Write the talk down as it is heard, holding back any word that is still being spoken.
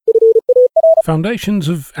Foundations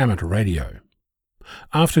of Amateur Radio.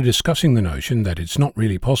 After discussing the notion that it's not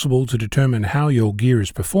really possible to determine how your gear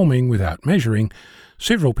is performing without measuring,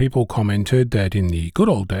 several people commented that in the good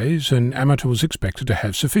old days an amateur was expected to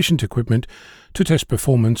have sufficient equipment to test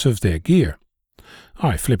performance of their gear.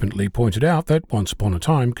 I flippantly pointed out that once upon a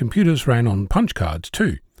time computers ran on punch cards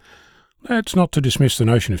too. That's not to dismiss the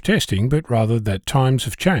notion of testing, but rather that times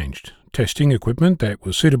have changed. Testing equipment that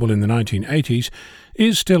was suitable in the 1980s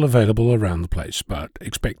is still available around the place, but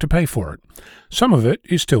expect to pay for it. Some of it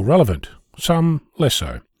is still relevant, some less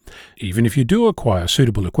so. Even if you do acquire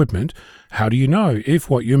suitable equipment, how do you know if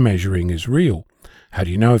what you're measuring is real? How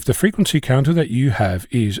do you know if the frequency counter that you have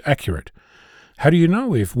is accurate? How do you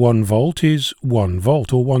know if 1 volt is 1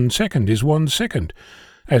 volt or 1 second is 1 second?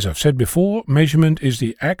 As I've said before, measurement is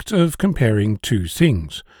the act of comparing two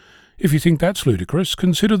things. If you think that's ludicrous,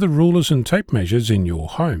 consider the rulers and tape measures in your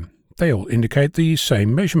home. They all indicate the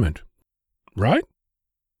same measurement. Right?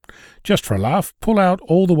 Just for a laugh, pull out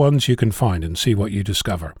all the ones you can find and see what you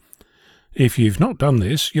discover. If you've not done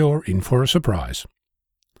this, you're in for a surprise.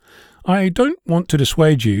 I don't want to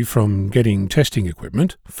dissuade you from getting testing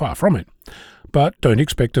equipment, far from it, but don't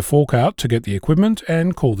expect to fork out to get the equipment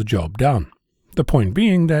and call the job done. The point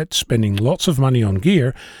being that spending lots of money on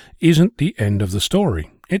gear isn't the end of the story.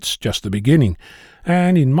 It's just the beginning,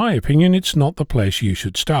 and in my opinion, it's not the place you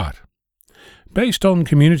should start. Based on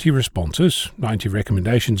community responses, 90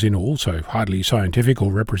 recommendations in all, so hardly scientific or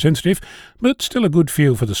representative, but still a good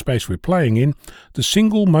feel for the space we're playing in, the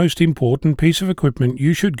single most important piece of equipment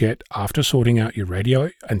you should get after sorting out your radio,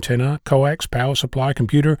 antenna, coax, power supply,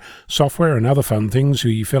 computer, software and other fun things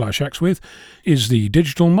we fill our shacks with, is the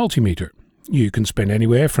digital multimeter. You can spend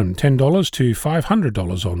anywhere from $10 to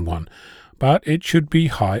 $500 on one, but it should be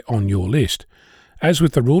high on your list. As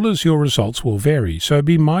with the rulers, your results will vary, so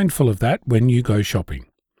be mindful of that when you go shopping.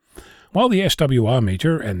 While the SWR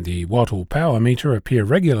meter and the watt or power meter appear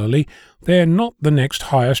regularly, they're not the next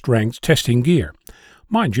highest ranked testing gear.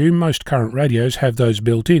 Mind you, most current radios have those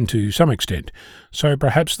built in to some extent, so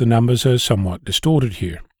perhaps the numbers are somewhat distorted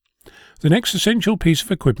here. The next essential piece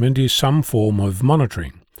of equipment is some form of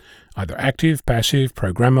monitoring. Either active, passive,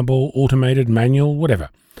 programmable, automated, manual, whatever.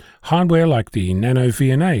 Hardware like the Nano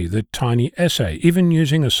VNA, the Tiny SA, even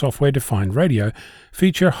using a software-defined radio,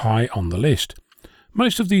 feature high on the list.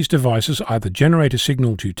 Most of these devices either generate a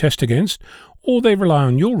signal to test against, or they rely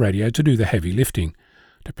on your radio to do the heavy lifting,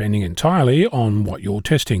 depending entirely on what you're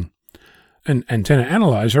testing. An antenna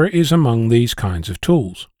analyzer is among these kinds of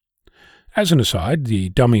tools. As an aside, the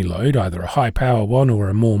dummy load, either a high-power one or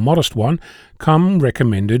a more modest one, come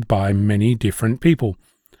recommended by many different people.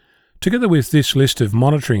 Together with this list of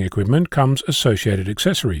monitoring equipment comes associated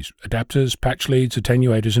accessories, adapters, patch leads,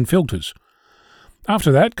 attenuators and filters.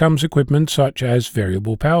 After that comes equipment such as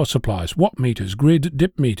variable power supplies, watt meters, grid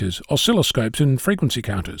dip meters, oscilloscopes and frequency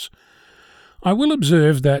counters. I will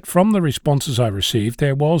observe that from the responses I received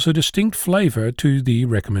there was a distinct flavour to the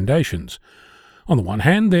recommendations. On the one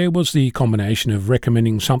hand, there was the combination of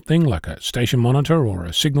recommending something like a station monitor or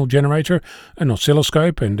a signal generator, an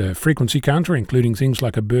oscilloscope and a frequency counter, including things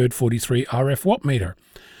like a Bird 43 RF watt meter.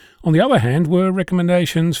 On the other hand were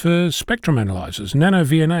recommendations for spectrum analyzers, nano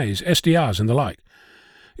VNAs, SDRs and the like.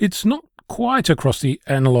 It's not quite across the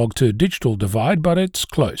analog to digital divide, but it's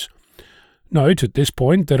close. Note at this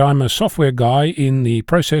point that I'm a software guy in the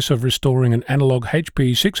process of restoring an analog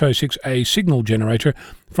HP 606A signal generator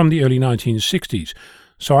from the early 1960s,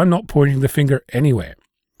 so I'm not pointing the finger anywhere.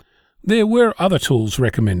 There were other tools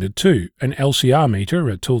recommended too, an LCR meter,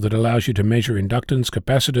 a tool that allows you to measure inductance,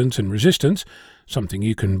 capacitance and resistance, something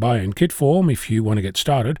you can buy in kit form if you want to get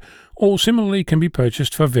started, or similarly can be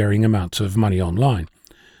purchased for varying amounts of money online.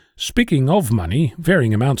 Speaking of money,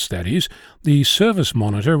 varying amounts that is, the service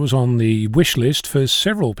monitor was on the wish list for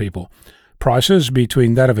several people. Prices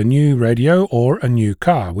between that of a new radio or a new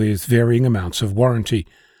car with varying amounts of warranty.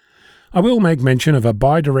 I will make mention of a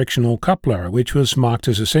bidirectional coupler which was marked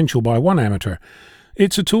as essential by one amateur.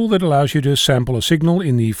 It's a tool that allows you to sample a signal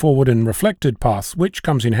in the forward and reflected path, which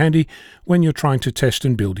comes in handy when you're trying to test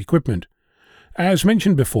and build equipment. As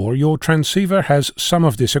mentioned before, your transceiver has some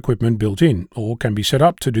of this equipment built in, or can be set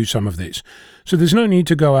up to do some of this, so there's no need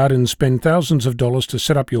to go out and spend thousands of dollars to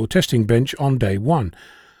set up your testing bench on day one.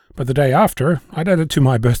 But the day after, I'd add it to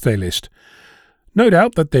my birthday list. No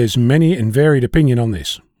doubt that there's many and varied opinion on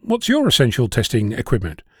this. What's your essential testing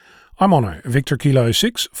equipment? I'm Onno, Victor Kilo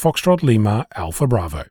 6, Foxtrot Lima, Alpha Bravo.